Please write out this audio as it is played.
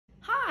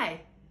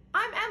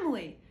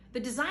Emily, the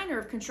designer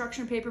of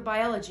Construction Paper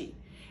Biology.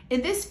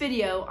 In this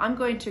video, I'm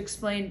going to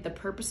explain the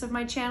purpose of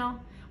my channel,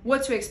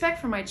 what to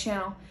expect from my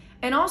channel,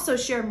 and also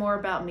share more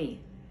about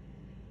me.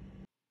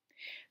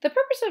 The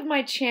purpose of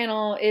my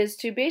channel is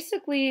to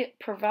basically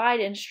provide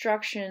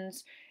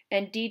instructions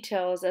and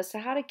details as to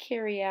how to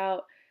carry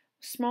out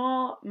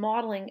small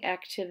modeling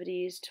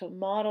activities to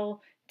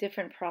model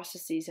different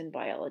processes in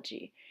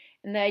biology.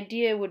 And the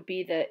idea would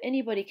be that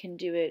anybody can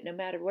do it no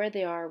matter where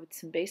they are with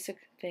some basic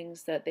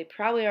things that they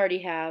probably already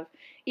have.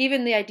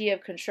 Even the idea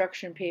of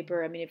construction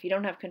paper, I mean, if you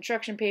don't have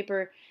construction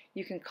paper,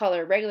 you can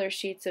color regular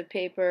sheets of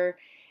paper,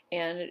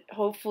 and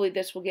hopefully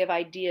this will give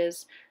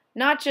ideas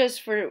not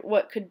just for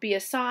what could be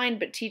assigned,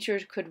 but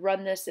teachers could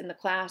run this in the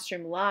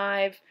classroom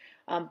live.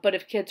 But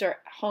if kids are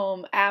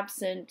home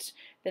absent,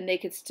 then they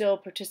could still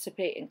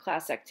participate in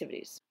class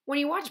activities. When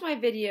you watch my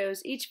videos,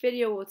 each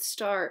video will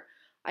start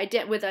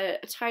with a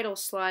title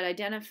slide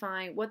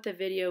identifying what the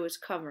video is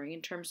covering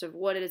in terms of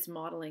what it is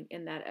modeling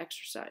in that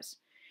exercise.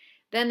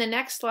 Then the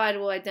next slide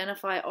will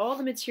identify all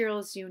the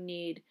materials you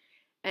need,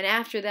 and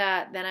after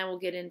that, then I will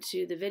get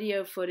into the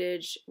video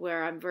footage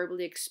where I'm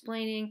verbally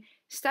explaining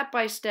step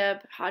by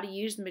step how to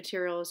use the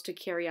materials to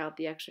carry out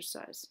the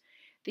exercise.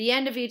 The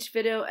end of each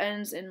video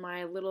ends in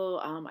my little,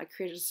 I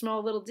created a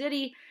small little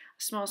ditty,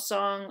 a small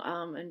song,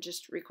 and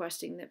just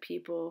requesting that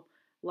people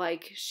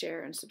like,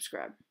 share, and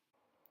subscribe.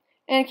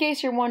 And in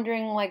case you're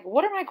wondering, like,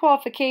 what are my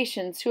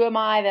qualifications? Who am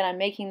I that I'm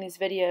making these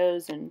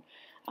videos and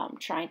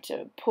trying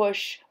to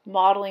push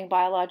modeling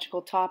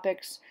biological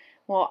topics?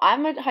 Well,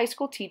 I'm a high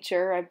school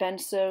teacher. I've been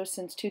so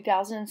since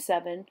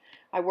 2007.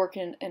 I work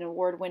in an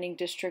award-winning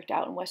district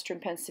out in western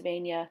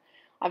Pennsylvania.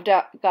 I've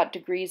got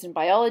degrees in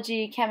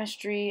biology,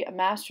 chemistry, a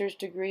master's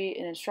degree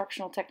in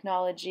instructional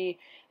technology,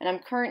 and I'm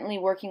currently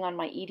working on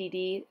my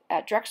EDD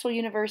at Drexel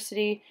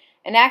University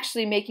and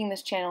actually making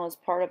this channel as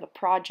part of a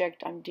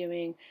project I'm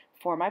doing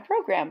for my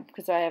program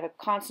because I have a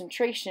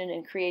concentration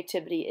in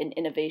creativity and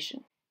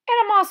innovation.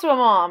 And I'm also a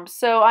mom,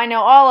 so I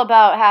know all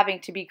about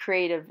having to be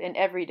creative in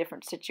every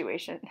different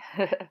situation.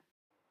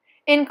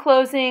 In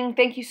closing,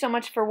 thank you so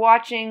much for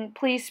watching.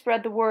 Please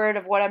spread the word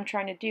of what I'm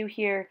trying to do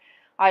here.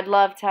 I'd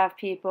love to have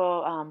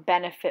people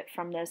benefit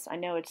from this. I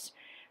know it's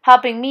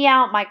helping me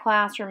out, my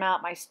classroom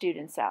out, my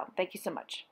students out. Thank you so much.